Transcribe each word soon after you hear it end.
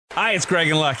Hi, it's Greg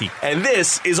and Lucky. And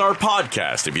this is our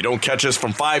podcast. If you don't catch us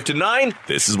from 5 to 9,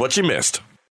 this is what you missed.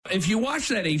 If you watch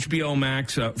that HBO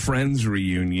Max Friends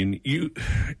reunion,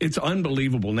 it's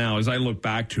unbelievable now as I look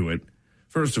back to it.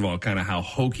 First of all, kind of how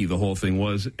hokey the whole thing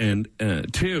was. And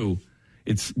two,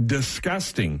 it's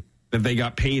disgusting that they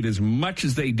got paid as much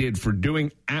as they did for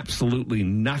doing absolutely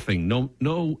nothing.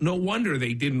 No wonder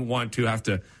they didn't want to have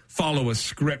to follow a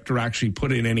script or actually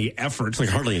put in any effort. It's like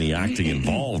hardly any acting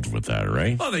involved with that,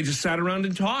 right? Oh, they just sat around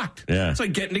and talked. Yeah. It's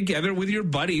like getting together with your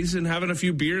buddies and having a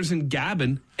few beers and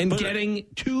gabbing and getting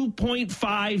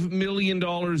 $2.5 million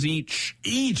each.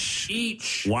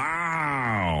 Each.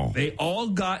 Wow. They all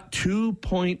got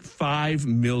 $2.5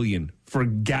 million for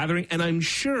gathering. And I'm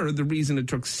sure the reason it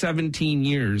took 17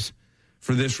 years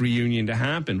for this reunion to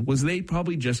happen was they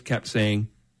probably just kept saying,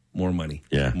 more money.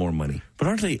 Yeah. More money. But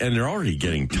aren't they, and they're already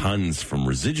getting tons from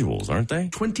residuals, aren't they?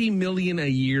 $20 million a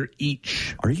year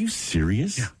each. Are you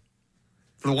serious? Yeah.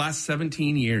 For the last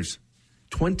 17 years.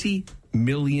 $20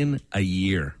 million a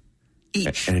year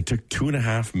each. And it took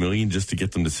 $2.5 million just to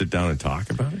get them to sit down and talk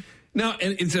about it? Now,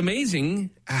 and it's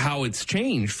amazing how it's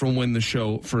changed from when the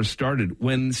show first started.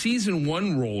 When season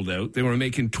 1 rolled out, they were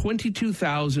making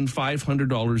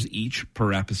 $22,500 each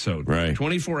per episode. Right.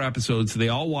 24 episodes. They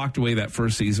all walked away that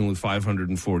first season with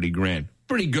 $540,000.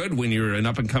 Pretty good when you're an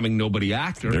up-and-coming nobody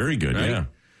actor. Very good, right? yeah.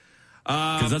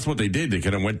 Because that's what they did. They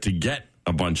kind of went to get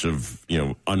a bunch of,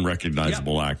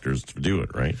 unrecognizable actors to do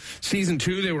it, right? Season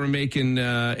 2, they were making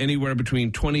anywhere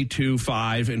between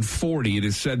 $22,500 and $40,000. It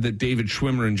is said that David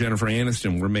Schwimmer and Jennifer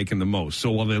Aniston were making the most.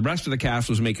 So while the rest of the cast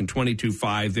was making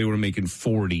 $22,500, they were making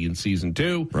 $40,000 in season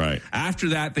 2. Right. After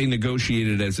that, they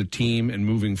negotiated as a team, and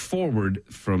moving forward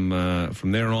from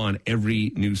there on,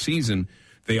 every new season,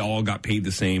 they all got paid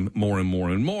the same, more and more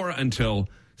and more, until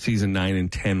season 9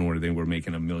 and 10, where they were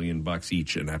making $1 million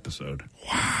each an episode.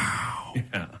 Wow.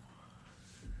 Yeah.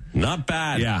 Not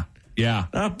bad. Yeah.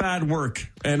 Not bad work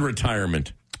and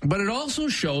retirement. But it also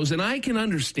shows, and I can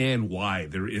understand why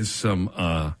there is some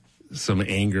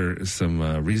anger,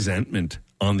 some resentment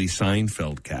on the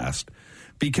Seinfeld cast.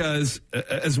 Because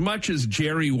as much as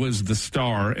Jerry was the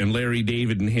star and Larry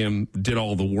David and him did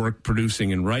all the work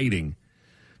producing and writing,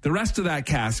 the rest of that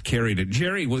cast carried it.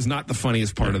 Jerry was not the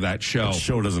funniest part of that show. The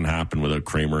show doesn't happen without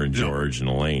Kramer and George and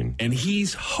Elaine. And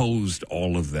he's hosed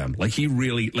all of them. Like, he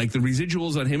really, like, the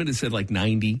residuals on him, it said like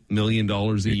 $90 million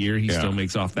a year he still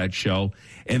makes off that show.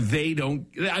 And they don't,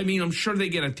 I mean, I'm sure they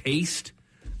get a taste,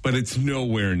 but it's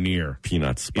nowhere near.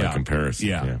 Peanuts by comparison.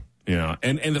 Yeah.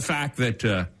 And the fact that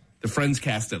the Friends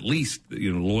cast at least,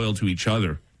 loyal to each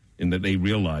other, and that they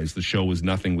realize the show was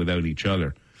nothing without each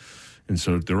other. And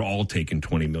so they're all taking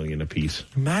 $20 million apiece.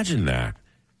 Imagine that.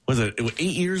 Was it 8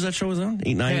 years that show was on?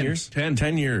 8, 9 years?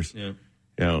 10 years.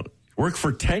 Yeah. Work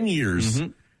for 10 years,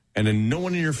 and then no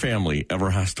one in your family ever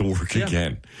has to work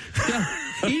again. Yeah.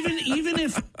 Even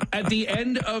if at the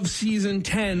end of season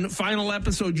 10, final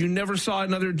episode, you never saw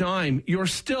another dime, you're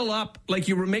still up. Like,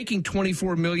 you were making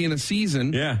 $24 million a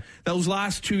season. Yeah. Those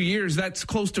last 2 years, that's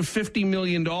close to $50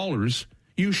 million.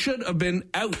 You should have been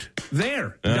out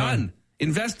there, done.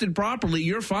 Invested properly,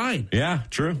 you're fine. Yeah,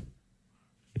 true.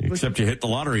 Except you hit the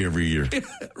lottery every year.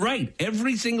 Right.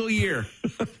 Every single year,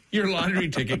 your lottery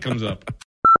ticket comes up.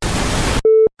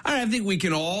 I think we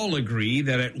can all agree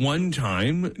that at one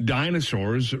time,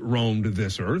 dinosaurs roamed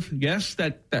this earth. Yes,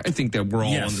 I think that we're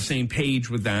all on the same page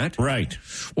with that. Right.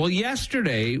 Well,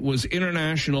 yesterday was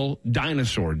International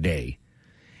Dinosaur Day.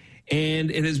 And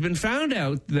it has been found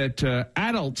out that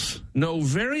adults know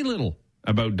very little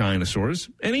about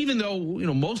dinosaurs. And even though,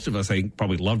 most of us, I think,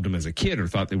 probably loved them as a kid or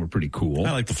thought they were pretty cool.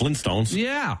 I like the Flintstones.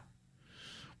 Yeah.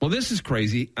 Well, this is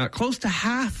crazy. Close to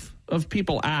half of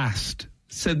people asked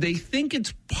said they think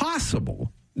it's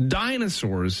possible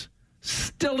dinosaurs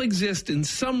still exist in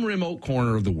some remote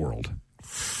corner of the world.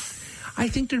 I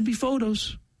think there'd be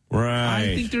photos. Right.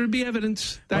 I think there would be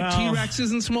evidence that T-Rex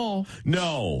isn't small.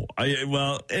 No.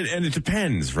 And it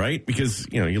depends, right? Because,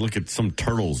 you look at some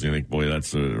turtles, you think, boy,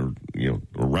 that's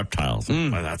reptiles.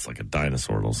 Well, that's like a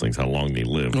dinosaur, those things, how long they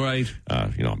live. Right.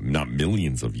 Not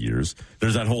millions of years.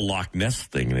 There's that whole Loch Ness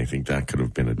thing, and I think that could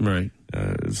have been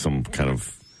some kind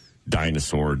of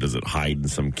dinosaur. Does it hide in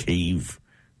some cave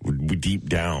deep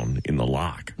down in the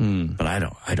loch? But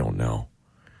I don't know.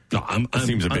 No, it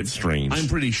seems a bit strange. I'm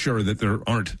pretty sure that there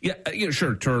aren't. Yeah,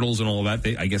 sure, turtles and all that.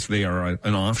 I guess they are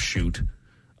an offshoot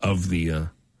of the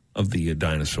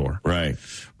dinosaur, right?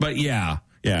 But yeah,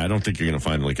 I don't think you're going to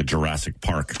find like a Jurassic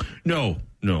Park. No.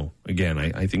 Again,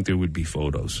 I think there would be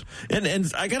photos. And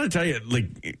I got to tell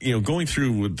you, going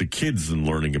through with the kids and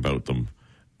learning about them,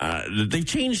 they've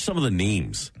changed some of the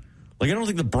names. Like, I don't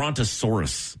think the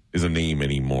Brontosaurus is a name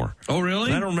anymore. Oh, really?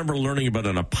 And I don't remember learning about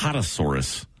an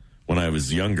Apatosaurus when I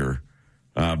was younger.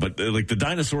 But like the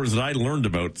dinosaurs that I learned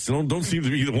about don't seem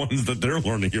to be the ones that they're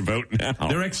learning about now.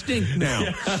 They're extinct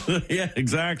now. Yeah,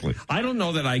 exactly. I don't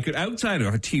know that I could, outside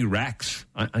of a T-Rex,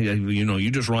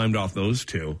 you just rhymed off those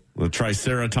two. The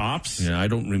Triceratops. Yeah, I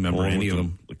don't remember any of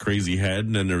them. The crazy head.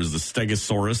 And then there was the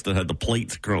Stegosaurus that had the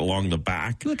plates along the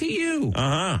back. Look at you.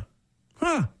 Uh-huh.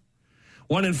 Huh.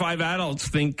 1 in 5 adults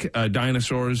think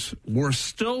dinosaurs were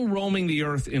still roaming the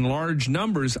earth in large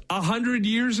numbers 100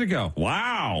 years ago.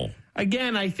 Wow.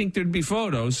 Again, I think there'd be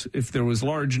photos if there was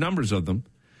large numbers of them.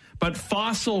 But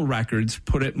fossil records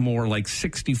put it more like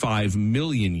 65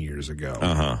 million years ago.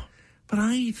 Uh-huh. But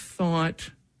I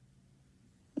thought,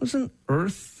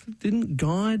 didn't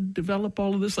God develop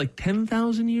all of this like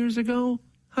 10,000 years ago?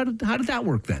 How did that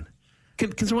work then?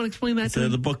 Can someone explain that to me?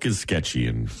 The book is sketchy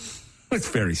and... It's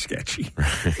very sketchy.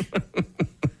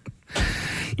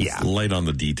 Yeah. It's light on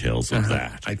the details of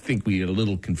that. I think we get a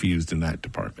little confused in that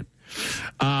department.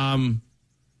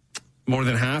 More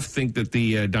than half think that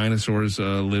the dinosaurs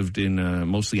lived in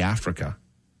mostly Africa,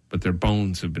 but their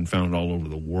bones have been found all over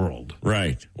the world.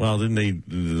 Right. Well, then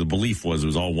the belief was it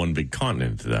was all one big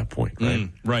continent at that point, right?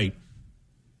 Right.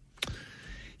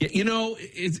 Yeah,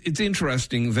 it's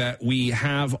interesting that we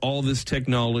have all this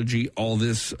technology, all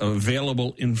this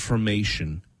available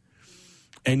information,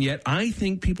 and yet I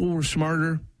think people were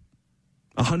smarter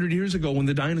 100 years ago when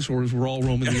the dinosaurs were all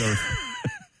roaming the earth.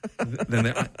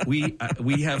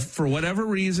 We have, for whatever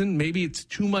reason, maybe it's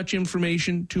too much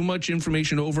information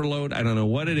overload. I don't know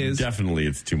what it is. Definitely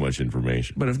it's too much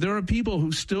information. But if there are people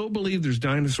who still believe there's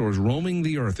dinosaurs roaming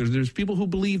the earth, there's people who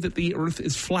believe that the earth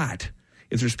is flat,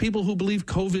 if there's people who believe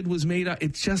COVID was made up,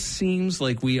 it just seems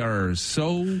like we are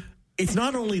so... It's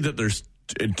not only that there's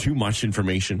too much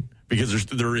information, because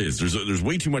there's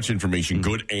way too much information,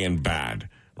 good and bad.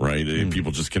 Right?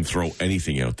 People just can throw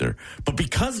anything out there. But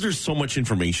because there's so much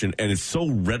information and it's so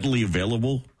readily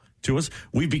available to us,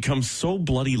 we've become so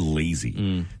bloody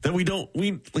lazy that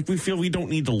we feel we don't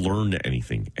need to learn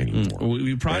anything anymore.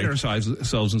 We pride ourselves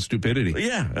in stupidity.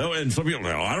 Yeah. Oh, and some people,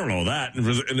 I don't know that.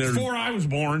 And before I was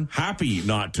born. Happy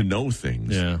not to know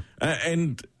things. Yeah.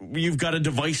 And you've got a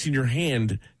device in your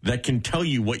hand that can tell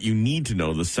you what you need to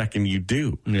know the second you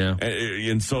do. Yeah.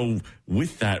 And so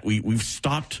with that, we've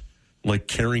stopped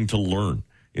caring to learn.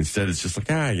 Instead, it's just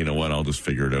you know what, I'll just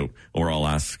figure it out, or I'll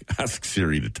ask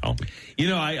Siri to tell me.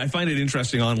 I find it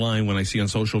interesting online when I see on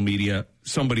social media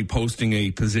somebody posting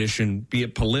a position, be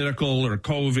it political or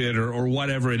COVID or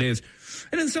whatever it is.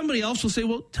 And then somebody else will say,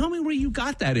 well, tell me where you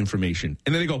got that information.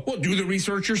 And then they go, well, do the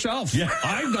research yourself. Yeah.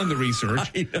 I've done the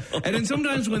research. And then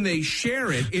sometimes when they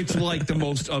share it, it's like the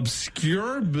most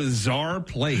obscure, bizarre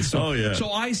place. So, yeah.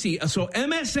 So I see. So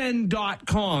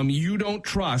MSN.com, you don't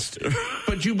trust,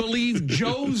 but you believe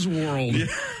Joe's World.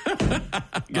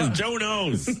 Because Joe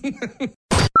knows.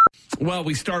 Well,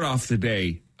 we start off the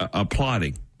day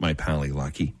applauding my Pally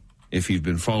Lucky. If you've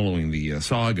been following the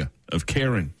saga of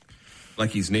Karen,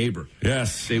 Lucky's neighbor.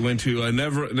 Yes. They went to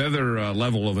another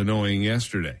level of annoying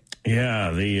yesterday.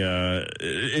 Yeah,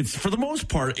 it's for the most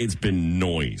part, it's been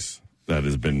noise that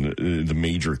has been the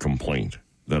major complaint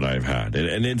that I've had.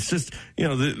 And it's just,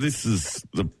 this is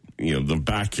the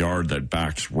backyard that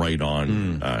backs right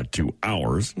on to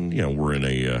ours. And, we're in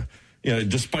a,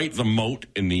 despite the moat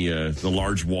and the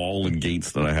large wall and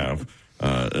gates that I have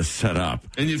set up.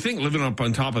 And you think living up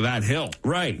on top of that hill.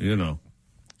 Right.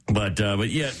 But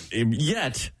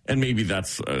yet, and maybe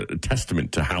that's a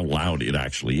testament to how loud it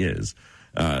actually is,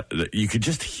 you could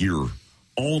just hear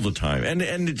all the time. And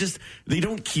it just, they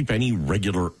don't keep any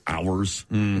regular hours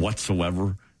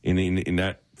whatsoever in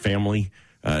that family.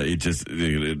 It just,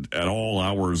 at all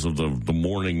hours of the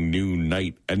morning, noon,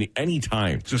 night, any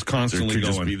time. Just constantly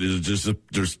going.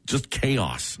 There's just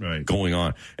chaos going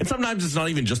on. And sometimes it's not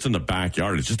even just in the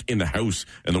backyard. It's just in the house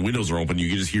and the windows are open. You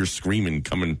can just hear screaming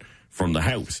coming from the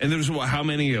house. And there's how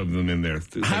many of them in there?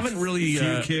 I haven't really...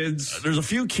 few kids? There's a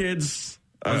few kids.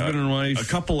 Husband and wife.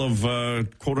 A couple of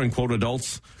quote-unquote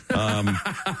adults. A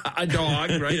dog,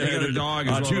 right? Yeah, they got a dog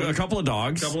as well. A couple of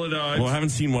dogs. Well, I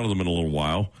haven't seen one of them in a little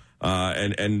while.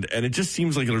 And it just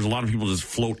seems like there's a lot of people just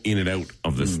float in and out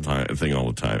of this thing all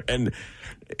the time. And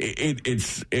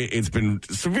it's been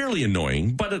severely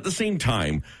annoying. But at the same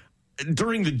time,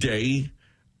 during the day,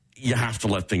 you have to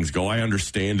let things go. I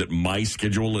understand that my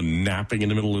schedule and napping in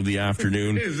the middle of the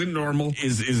afternoon isn't normal.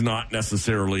 Is not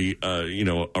necessarily a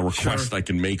request I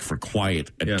can make for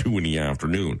quiet at 2 in the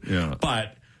afternoon. Yeah.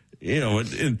 But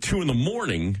at 2 in the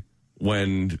morning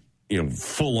when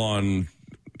full on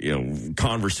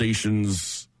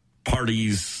conversations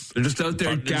parties. They're just out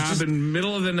there gabbing,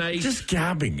 middle of the night. Just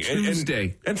gabbing.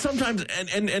 Tuesday. And sometimes,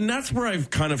 and that's where I've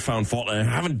kind of found fault. And I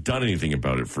haven't done anything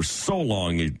about it for so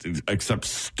long, except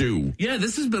stew. Yeah,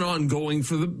 this has been ongoing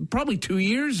for probably 2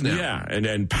 years now. Yeah,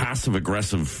 and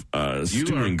passive-aggressive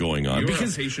stewing going on. You're a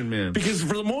patient man. Because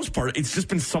for the most part, it's just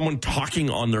been someone talking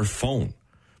on their phone.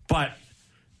 But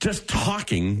just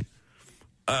talking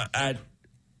at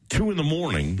 2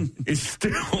 a.m. is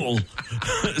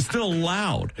still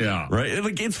loud. Yeah. Right?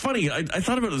 Like, it's funny. I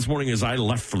thought about it this morning as I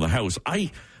left for the house.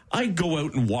 I go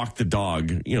out and walk the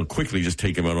dog, quickly just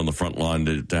take him out on the front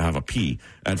lawn to have a pee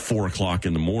at 4 o'clock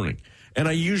in the morning. And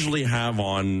I usually have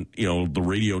on, the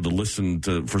radio to listen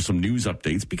for some news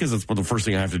updates, because that's the first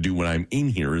thing I have to do when I'm in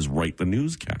here is write the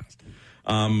newscast.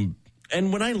 And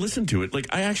when I listen to it, like,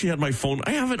 I actually had my phone,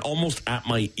 I have it almost at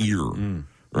my ear.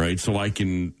 Right, so I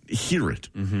can hear it,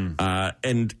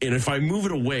 and if I move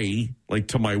it away, like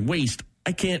to my waist,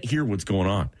 I can't hear what's going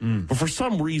on. But for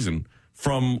some reason,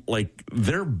 from like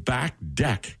their back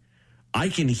deck, I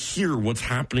can hear what's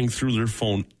happening through their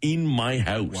phone in my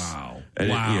house. Wow! And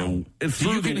wow!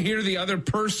 You can hear the other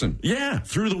person. Yeah,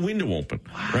 through the window open.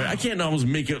 Wow. Right, I can't always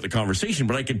make out the conversation,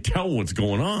 but I can tell what's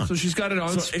going on. So she's got it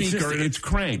on speaker, and it's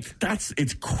cranked.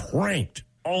 It's cranked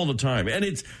all the time, and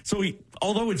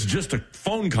although it's just a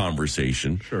phone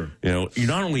conversation, sure, you're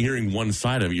not only hearing one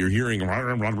side of it, you're hearing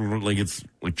like it's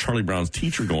like Charlie Brown's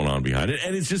teacher going on behind it,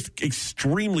 and it's just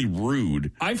extremely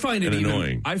rude. I find it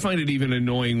annoying. I find it even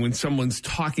annoying when someone's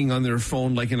talking on their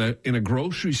phone, like in a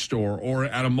grocery store or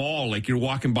at a mall, like you're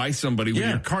walking by somebody with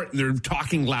your cart and they're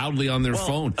talking loudly on their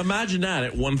phone. Imagine that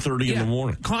at 1:30 in the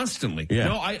morning, constantly. Yeah.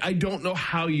 No, I don't know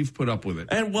how you've put up with it.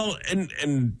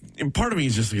 And part of me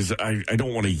is just because I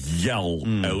don't want to yell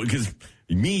out, because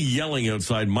me yelling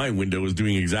outside my window is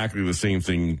doing exactly the same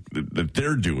thing that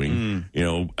they're doing,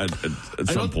 at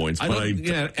some points.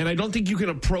 And I don't think you can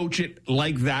approach it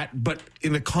like that, but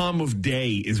in the calm of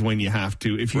day is when you have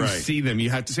to. If you see them, you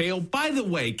have to say, oh, by the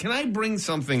way, can I bring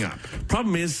something up?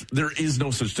 Problem is, there is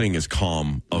no such thing as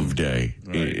calm of day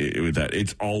with that.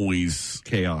 It's always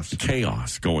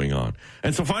chaos going on.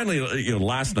 And so finally,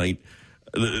 last night,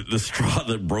 the straw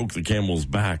that broke the camel's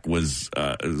back was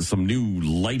some new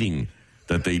lighting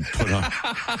that they put up,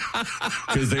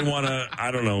 because they want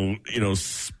to,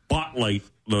 spotlight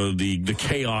the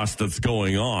chaos that's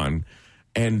going on,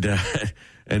 and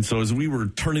so as we were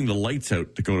turning the lights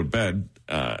out to go to bed,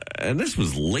 and this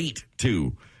was late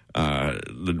too,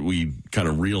 that we kind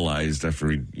of realized after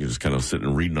we just kind of sitting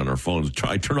and reading on our phones.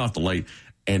 I turned off the light,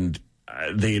 and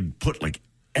they had put like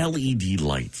LED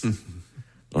lights.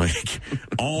 Like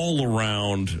all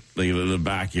around the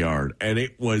backyard, and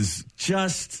it was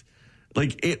just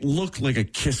like, it looked like a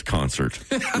Kiss concert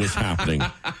was happening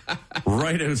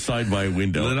right outside my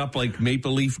window, lit up like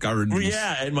Maple Leaf Gardens.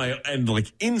 Yeah, and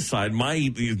like inside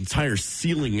the entire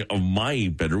ceiling of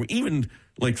my bedroom, even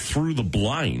like through the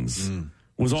blinds,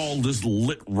 was all just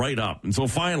lit right up. And so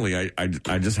finally,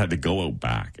 I just had to go out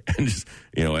back and just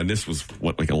and this was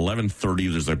like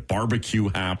 11:30. There's a barbecue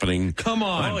happening. Come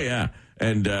on! Oh yeah.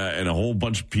 And a whole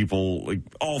bunch of people, like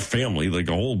all family, like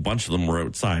a whole bunch of them were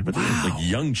outside, but they had like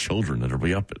young children that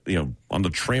are up, on the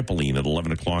trampoline at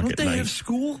 11 o'clock at night. Don't they have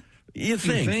school? You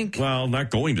think? Well,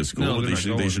 not going to school, but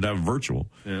they should have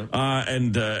virtual. Yeah.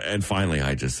 And finally,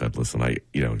 I just said, listen,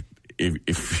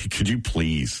 if could you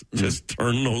please just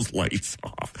turn those lights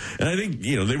off? And I think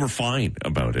they were fine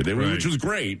about it, which was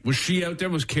great. Was she out there?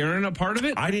 Was Karen a part of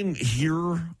it? I didn't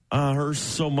hear her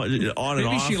so much on and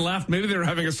off. Maybe she left. Maybe they were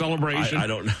having a celebration. I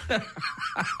don't know.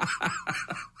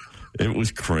 It was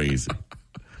crazy.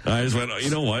 I just went,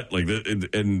 you know what? Like,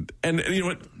 and you know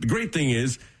what? The great thing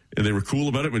is, they were cool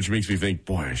about it, which makes me think,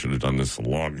 boy, I should have done this a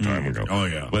long time ago. Oh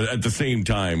yeah. But at the same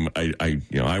time,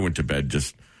 I went to bed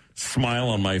just smile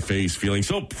on my face, feeling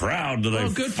so proud that I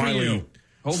finally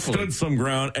stood some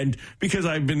ground. And because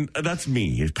that's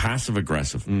me, passive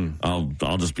aggressive.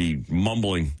 I'll just be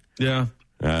mumbling. Yeah.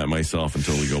 Myself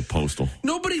until we go postal.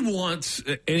 Nobody wants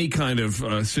any kind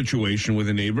of situation with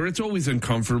a neighbor. It's always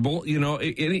uncomfortable. You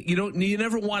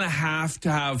never want to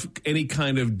have any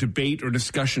kind of debate or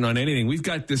discussion on anything. We've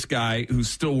got this guy who's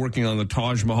still working on the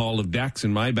Taj Mahal of decks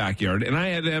in my backyard, and I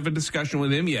had to have a discussion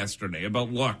with him yesterday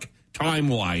about, look,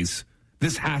 time-wise,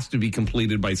 this has to be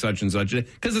completed by such and such,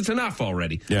 because it's enough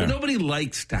already. Yeah. But nobody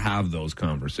likes to have those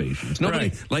conversations.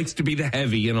 Nobody likes to be the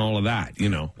heavy and all of that,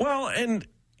 Well,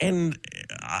 and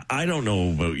I don't know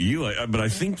about you, but I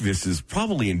think this is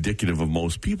probably indicative of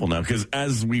most people now, because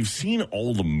as we've seen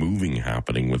all the moving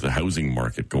happening with the housing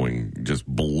market going just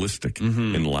ballistic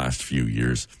in the last few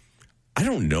years, I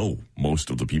don't know most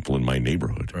of the people in my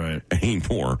neighborhood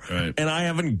anymore. Right. And I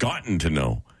haven't gotten to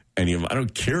know any of them. I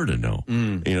don't care to know.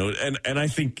 And I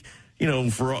think,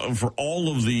 for all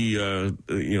of the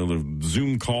the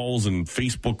Zoom calls and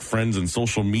Facebook friends and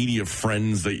social media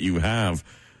friends that you have,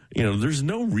 there's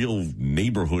no real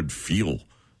neighborhood feel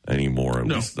anymore. At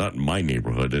least not in my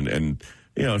neighborhood. And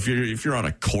if you're on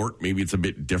a court, maybe it's a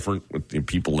bit different with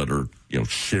people that are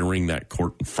sharing that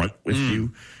court in front with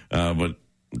you. But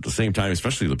at the same time,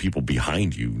 especially the people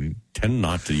behind you tend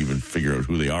not to even figure out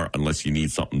who they are unless you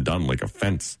need something done, like a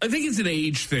fence. I think it's an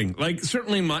age thing. Like,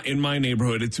 certainly in my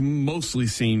neighborhood, it's mostly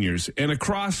seniors. And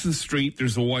across the street,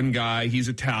 there's the one guy. He's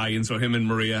Italian, so him and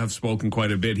Maria have spoken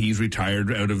quite a bit. He's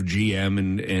retired out of GM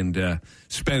and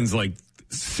spends like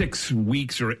 6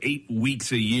 weeks or 8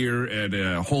 weeks a year at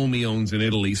a home he owns in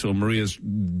Italy. So Maria's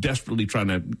desperately trying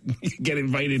to get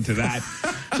invited to that.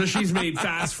 So she's made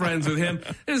fast friends with him.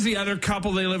 There's the other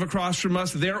couple. They live across from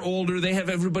us. They're older. They have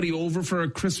everybody over for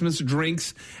Christmas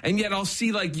drinks. And yet I'll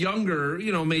see like younger,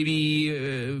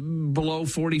 maybe below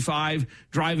 45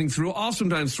 driving through. I'll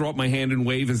sometimes throw up my hand and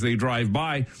wave as they drive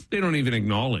by. They don't even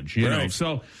acknowledge, you know.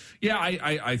 So yeah,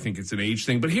 I think it's an age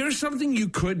thing. But here's something you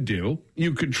could do.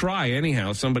 You could try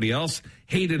anyhow. Somebody else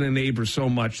hated a neighbor so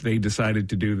much they decided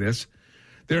to do this.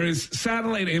 There is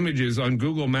satellite images on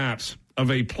Google Maps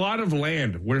of a plot of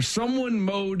land where someone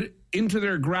mowed into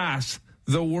their grass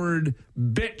the word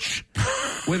bitch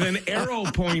with an arrow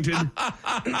pointed to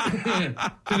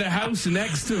the house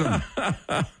next to them.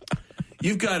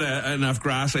 You've got enough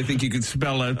grass, I think you could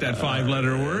spell out that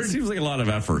 5-letter word. Seems like a lot of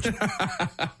effort.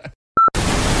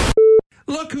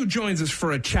 Look who joins us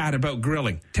for a chat about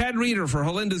grilling. Ted Reeder for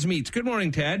Halinda's Meats. Good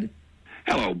morning, Ted.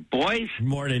 Hello, boys. Good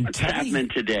morning, What's Teddy. happening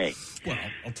today? Well,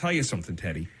 I'll tell you something,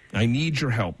 Teddy. I need your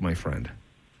help, my friend.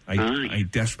 I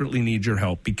desperately need your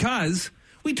help because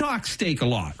we talk steak a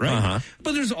lot, right? Uh-huh.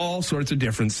 But there's all sorts of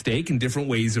different steak and different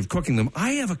ways of cooking them.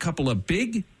 I have a couple of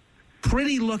big,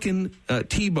 pretty-looking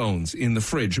T-bones in the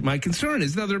fridge. My concern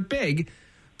is, now they're big,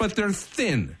 but they're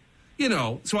thin.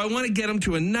 So I want to get them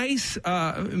to a nice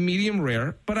medium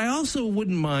rare, but I also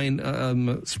wouldn't mind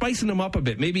spicing them up a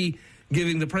bit, maybe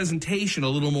giving the presentation a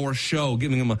little more show,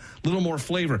 giving them a little more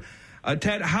flavor.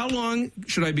 Ted, how long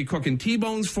should I be cooking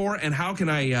T-bones for, and how can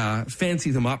I fancy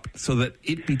them up so that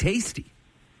it be tasty?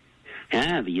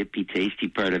 Yeah, the it be tasty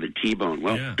part of the T-bone.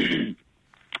 Well, Yeah.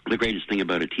 The greatest thing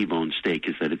about a T-bone steak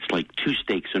is that it's like two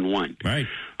steaks in one. Right.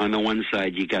 On the one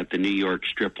side, you got the New York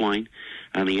strip loin.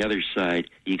 On the other side,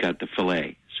 you got the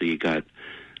filet. So you got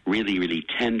really, really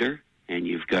tender, and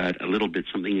you've got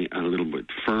something a little bit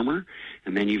firmer,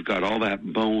 and then you've got all that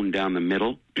bone down the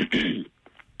middle.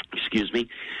 Excuse me.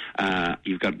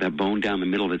 You've got that bone down the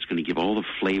middle that's going to give all the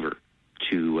flavor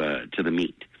to the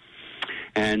meat.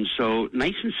 And so,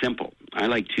 nice and simple. I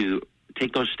like to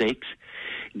take those steaks,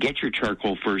 get your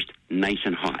charcoal first nice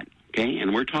and hot, okay?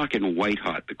 And we're talking white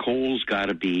hot. The coal's got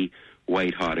to be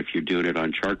white hot if you're doing it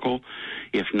on charcoal.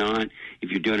 If not, if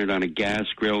you're doing it on a gas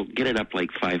grill, get it up like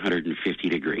 550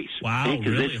 degrees. Wow, okay?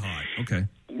 really hot. Okay.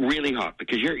 Really hot,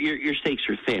 because your steaks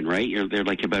are thin, right? They're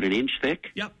like about an inch thick.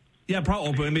 Yep. Yeah,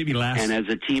 probably, but maybe less. And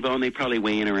as a T-bone, they probably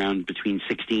weigh in around between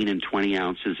 16 and 20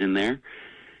 ounces in there.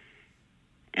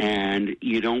 And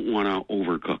you don't want to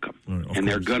overcook them. Right, and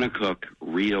they're going to cook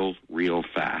real, real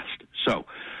fast. So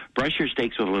brush your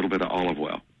steaks with a little bit of olive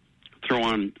oil. Throw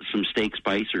on some steak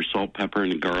spice or salt, pepper,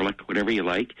 and garlic, whatever you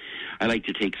like. I like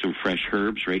to take some fresh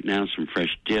herbs right now, some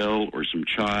fresh dill or some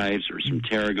chives or some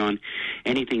tarragon,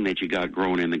 anything that you got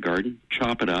growing in the garden.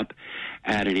 Chop it up,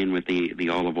 add it in with the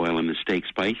olive oil and the steak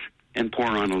spice, and pour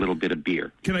on a little bit of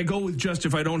beer. Can I go with just,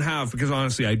 if I don't have, because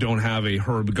honestly I don't have a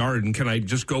herb garden, can I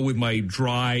just go with my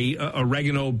dry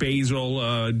oregano,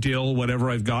 basil, dill, whatever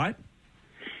I've got?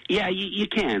 Yeah, you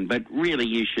can, but really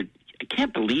you should. I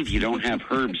can't believe you don't have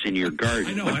herbs in your garden.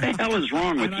 I know. What the hell is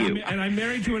wrong with you? And I'm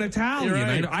married to an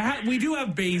Italian. Right. We do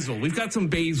have basil. We've got some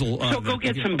basil. So go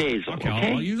get some basil, okay?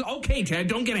 I'll use. Okay, Ted,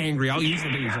 don't get angry. I'll use the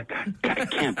basil. I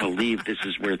can't believe this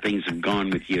is where things have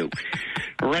gone with you.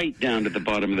 Right down to the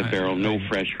bottom of the barrel, no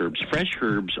fresh herbs. Fresh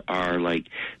herbs are like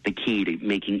the key to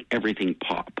making everything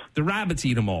pop. The rabbits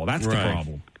eat them all. That's the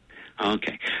problem.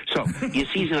 Okay, so you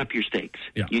season up your steaks.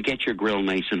 Yeah. You get your grill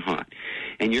nice and hot,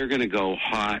 and you're going to go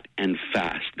hot and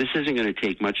fast. This isn't going to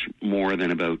take much more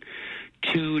than about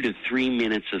 2 to 3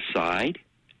 minutes aside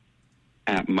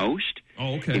at most.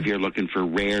 Oh, okay. If you're looking for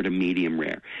rare to medium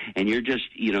rare. And you're just,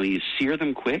 you sear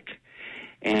them quick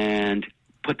and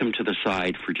put them to the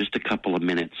side for just a couple of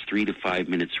minutes, 3 to 5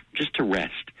 minutes, just to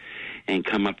rest and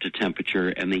come up to temperature,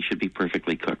 and they should be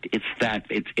perfectly cooked. It's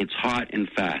hot and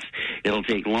fast. It'll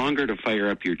take longer to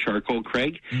fire up your charcoal,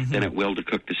 Craig, than it will to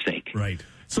cook the steak. Right.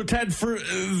 So, Ted, for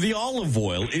the olive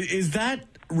oil, is that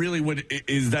really what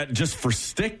is that just for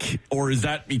stick, or is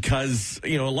that because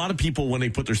a lot of people when they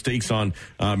put their steaks on,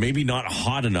 maybe not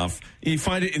hot enough, you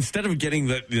find it instead of getting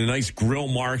the nice grill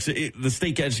marks, the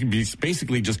steak edge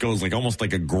basically just goes like almost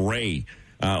like a gray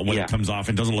when it comes off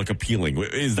and doesn't look appealing.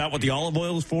 Is that what the olive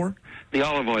oil is for? The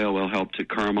olive oil will help to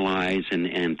caramelize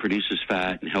and produces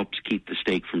fat and helps keep the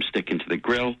steak from sticking to the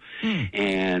grill,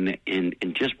 and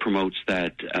just promotes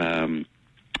that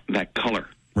that color,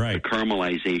 right? The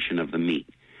caramelization of the meat,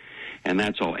 and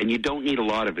that's all. And you don't need a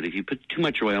lot of it. If you put too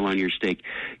much oil on your steak,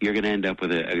 you're going to end up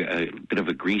with a bit of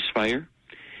a grease fire,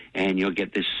 and you'll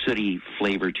get this sooty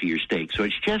flavor to your steak. So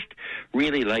it's just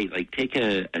really light. Like take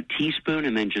a teaspoon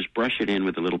and then just brush it in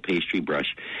with a little pastry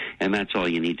brush, and that's all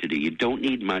you need to do. You don't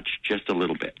need much, just a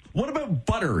little bit. What about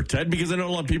butter, Ted? Because I know a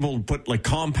lot of people put like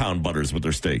compound butters with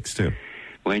their steaks too.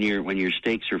 When your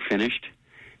steaks are finished,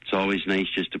 it's always nice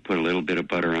just to put a little bit of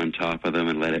butter on top of them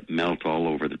and let it melt all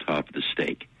over the top of the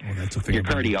steak. Oh, that's a thing. Your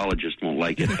cardiologist won't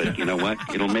like it, but you know what?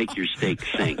 It'll make your steak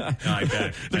sing. I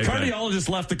bet. The cardiologist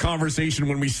left the conversation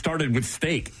when we started with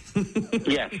steak.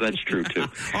 Yes, that's true, too.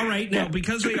 All right. Now,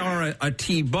 because they are a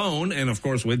T-bone, and of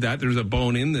course with that, there's a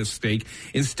bone in this steak,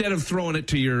 instead of throwing it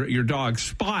to your dog's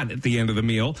spot at the end of the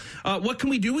meal, what can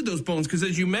we do with those bones? Because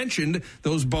as you mentioned,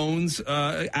 those bones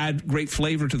add great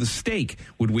flavor to the steak.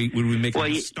 Would we make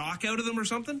stock out of them or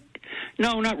something?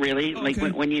 No, not really. Okay.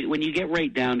 Like when you get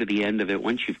right down to the end of it,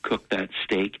 once you've cooked that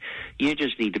steak, you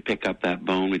just need to pick up that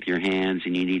bone with your hands,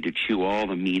 and you need to chew all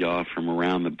the meat off from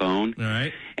around the bone. All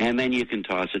right. And then you can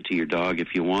toss it to your dog if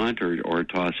you want, or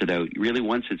toss it out. Really,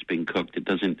 once it's been cooked, it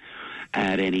doesn't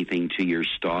add anything to your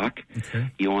stock. Okay.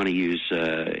 You want to use,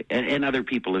 and other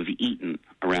people have eaten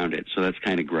around it, so that's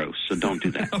kind of gross. So don't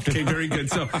do that. Okay, very good.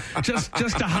 So just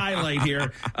to highlight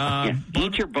here.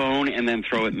 Eat your bone and then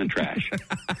throw it in the trash.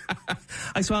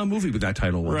 I saw a movie with that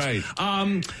title once. Right.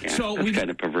 So that's kind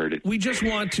of perverted. We just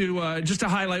want to, just to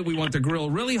highlight, we want the grill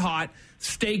really hot,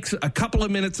 steaks a couple of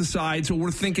minutes aside, so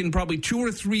we're thinking probably 2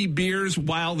 or 3 beers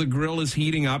while the grill is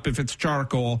heating up if it's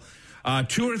charcoal.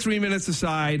 2 or 3 minutes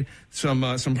aside, some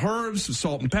herbs,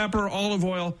 salt and pepper, olive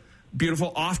oil,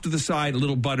 beautiful, off to the side, a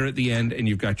little butter at the end, and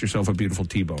you've got yourself a beautiful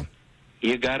T-bone.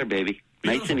 You got it, baby.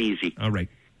 Nice and easy. All right.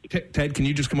 Ted, can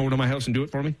you just come over to my house and do it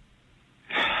for me?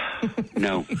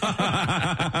 No.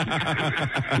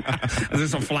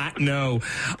 There's a flat no.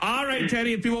 All right,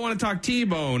 Teddy, if people want to talk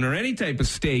T-bone or any type of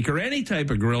steak or any type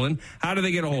of grilling, how do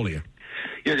they get a hold of you?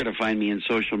 You're going to find me in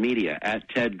social media at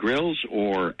Ted Grills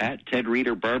or at Ted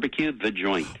Reader Barbecue, The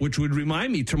Joint. Which would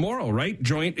remind me, tomorrow, right?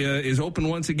 Joint is open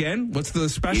once again. What's the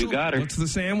special? You got her. What's the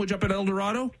sandwich up at El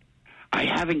Dorado? I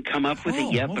haven't come up with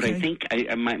it yet, but I think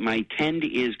my tend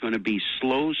is going to be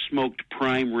slow smoked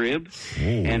prime rib,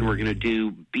 and we're going to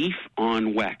do beef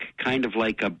on weck, kind of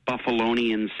like a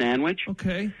buffalonian sandwich.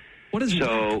 Okay. What is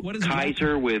so what is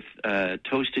Kaiser with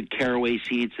toasted caraway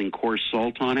seeds and coarse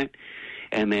salt on it,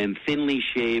 and then thinly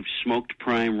shaved smoked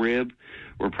prime rib.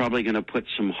 We're probably going to put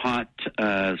some hot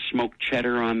smoked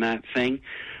cheddar on that thing,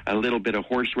 a little bit of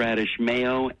horseradish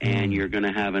mayo, and you're going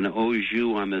to have an au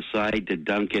jus on the side to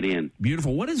dunk it in.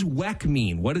 Beautiful. What does weck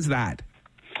mean? What is that?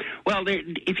 Well,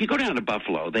 if you go down to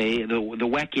Buffalo, the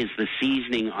weck is the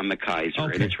seasoning on the Kaiser,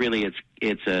 and it's really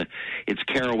it's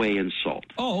caraway and salt.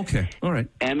 Oh, okay, all right.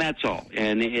 And that's all.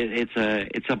 And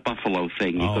it's a Buffalo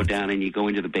thing. You go down and you go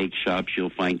into the bake shops,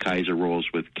 you'll find Kaiser rolls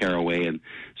with caraway and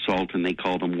salt, and they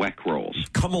call them weck rolls.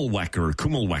 Kummelweck or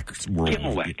Kummelweck roll.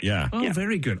 Kimmelweck. Yeah. Oh, yeah.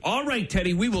 Very good. All right,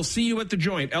 Teddy, we will see you at the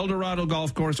Joint, El Dorado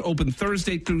Golf Course, open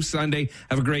Thursday through Sunday.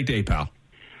 Have a great day, pal.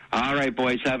 All right,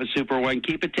 boys, have a super one.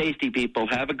 Keep it tasty, people.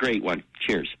 Have a great one.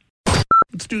 Cheers.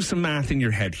 Let's do some math in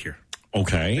your head here.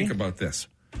 Okay. Think about this.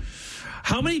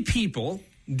 How many people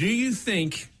do you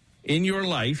think in your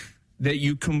life that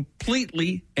you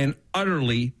completely and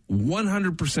utterly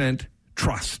 100%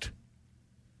 trust?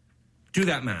 Do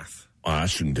that math. That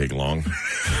shouldn't take long.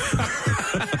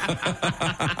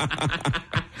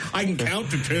 I can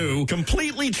count to 2.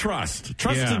 Completely trust.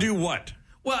 Trust to do what?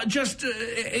 Well, just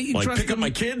like trust pick up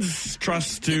my kids.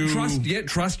 Trust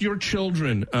your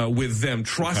children with them.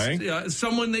 Trust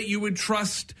someone that you would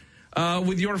trust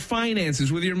with your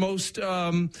finances, with your most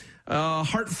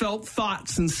heartfelt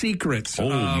thoughts and secrets.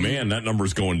 Oh man, that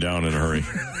number's going down in a hurry.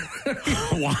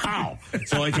 Wow!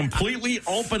 So I completely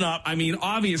open up. I mean,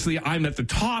 obviously, I'm at the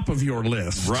top of your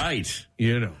list, right?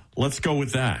 You know. Let's go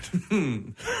with that.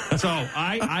 So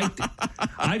I've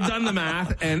done the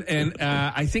math, and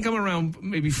I think I'm around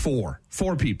maybe 4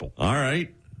 people. All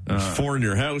right. There's 4 in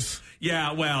your house.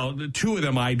 Yeah, well, 2 of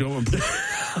them I don't.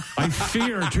 I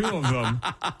fear 2 of them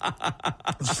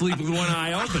sleep with one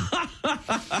eye open.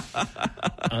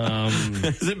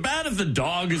 Is it bad if the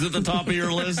dog is at the top of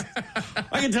your list?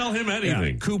 I can tell him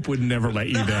anything. Coop would never let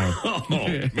you down. Oh,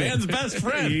 man's best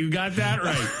friend. You got that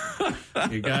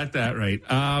right. You got that right.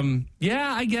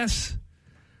 Yeah, I guess.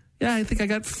 Yeah, I think I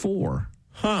got 4.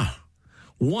 Huh.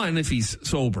 1 if he's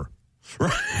sober.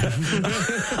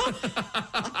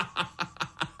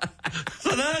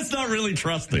 So that's not really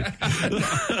trusting.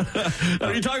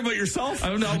 Are you talking about yourself?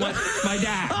 Oh no, my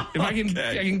dad. If I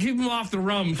can keep him off the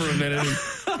rum for a minute.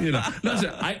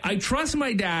 Listen, I trust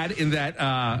my dad in that.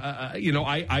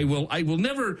 I will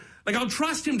never. Like, I'll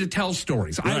trust him to tell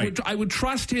stories. Right. I would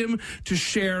trust him to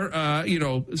share,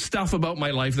 stuff about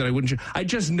my life that I wouldn't share. I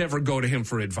just never go to him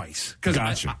for advice. Because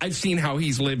I've seen how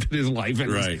he's lived his life,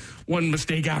 and it's one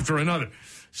mistake after another.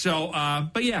 So,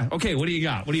 but yeah, okay, what do you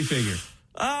got? What do you figure?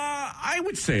 I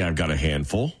would say I've got a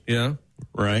handful. Yeah.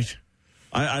 Right.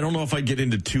 I don't know if I'd get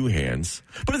into 2 hands.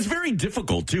 But it's very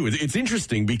difficult, too. It's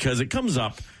interesting because it comes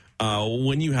up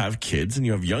when you have kids and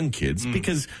you have young kids,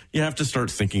 because you have to start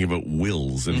thinking about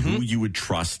wills and who you would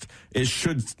trust. It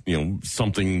should,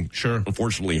 something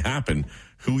unfortunately happen,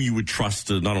 who you would trust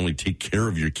to not only take care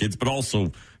of your kids, but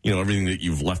also, everything that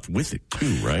you've left with it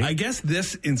too, right? I guess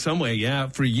this, in some way,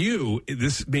 for you,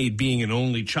 this made being an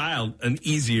only child an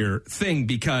easier thing,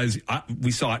 because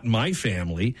we saw it in my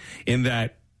family in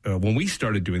that when we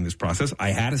started doing this process, I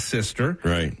had a sister.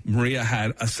 Right. Maria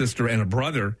had a sister and a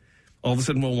brother. All of a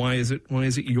sudden, well, why is it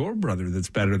your brother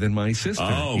that's better than my sister?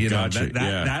 Oh, gotcha.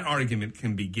 That argument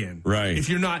can begin. Right. If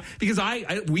you're not, because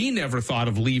we never thought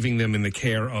of leaving them in the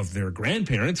care of their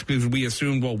grandparents, because we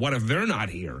assumed, well, what if they're not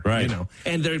here? Right.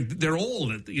 And they're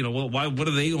old. Well, what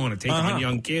do they want to take on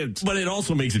young kids? But it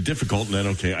also makes it difficult. And then,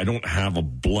 okay, I don't have a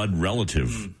blood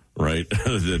relative. Right,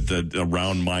 that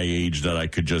around my age that I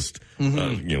could just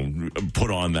put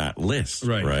on that list.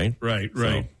 Right.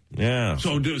 So, yeah.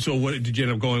 So what did you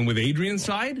end up going with Adrian's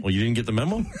side? Well, you didn't get the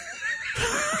memo?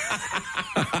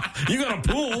 You got a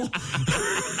pool.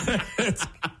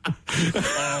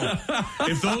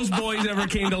 If those boys ever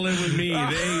came to live with me,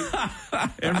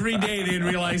 every day they'd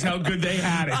realize how good they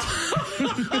had it.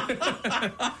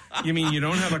 You mean you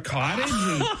don't have a cottage?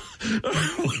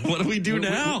 What do we do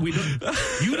now?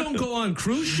 You don't go on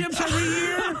cruise ships every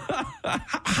year?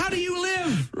 How do you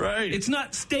live? Right. It's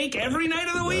not steak every night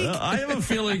of the week? I have a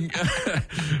feeling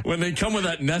when they come with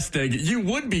that nest egg, you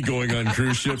would be going on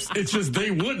cruise ships. It's just they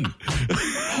wouldn't.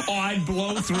 Oh, I'd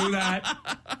blow through that.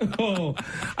 Oh,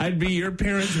 I'd be your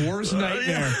parents' worst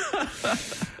nightmare.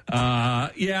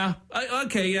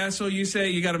 So you say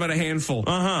you got about a handful.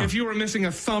 If you were missing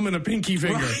a thumb and a pinky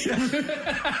finger.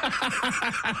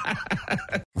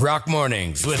 Rock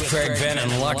Mornings with Craig Venn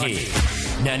and Lucky.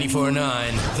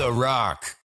 94.9 The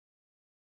Rock.